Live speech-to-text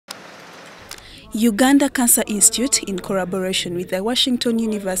Uganda Cancer Institute, in collaboration with the Washington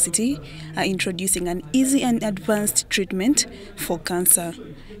University, are introducing an easy and advanced treatment for cancer.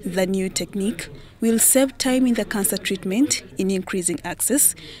 The new technique will save time in the cancer treatment in increasing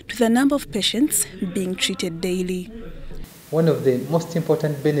access to the number of patients being treated daily. One of the most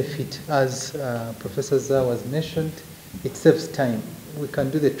important benefits, as Professor Zah was mentioned, it saves time. We can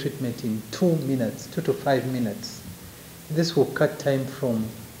do the treatment in 2 minutes, 2 to 5 minutes. This will cut time from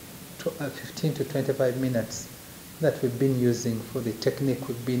 15 to 25 minutes that we've been using for the technique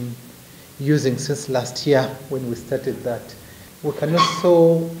we've been using since last year when we started that. We can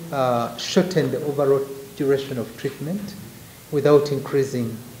also shorten the overall duration of treatment without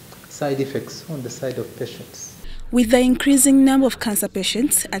increasing side effects on the side of patients. With the increasing number of cancer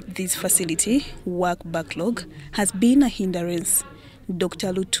patients at this facility, work backlog has been a hindrance.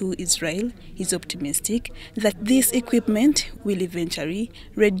 Dr. Lutu Israel is optimistic that this equipment will eventually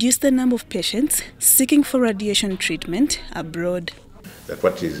reduce the number of patients seeking for radiation treatment abroad. That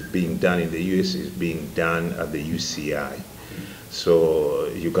what is being done in the US is being done at the UCI. So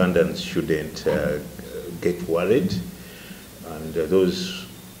Ugandans shouldn't get worried, and those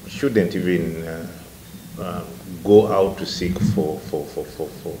shouldn't even go out to seek for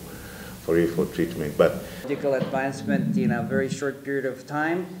treatment. But medical advancement in a very short period of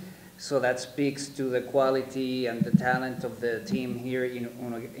time, so that speaks to the quality and the talent of the team here in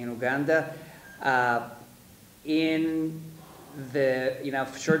Uganda. In a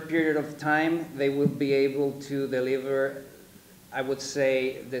short period of time, they will be able to deliver, I would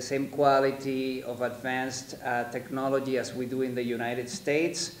say, the same quality of advanced technology as we do in the United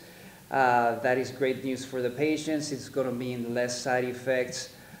States. That is great news for the patients. It's going to mean less side effects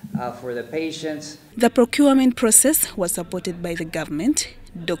for the patients. The procurement process was supported by the government.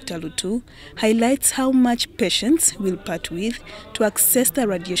 Dr. Lutu highlights how much patients will part with to access the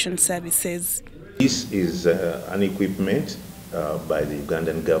radiation services. This is an equipment by the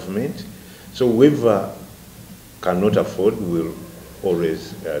Ugandan government. So whoever cannot afford will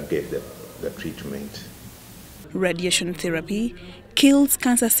always get the treatment. Radiation therapy kills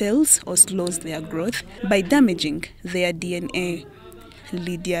cancer cells or slows their growth by damaging their DNA.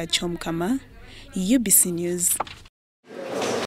 Lydia Chomkama, UBC News.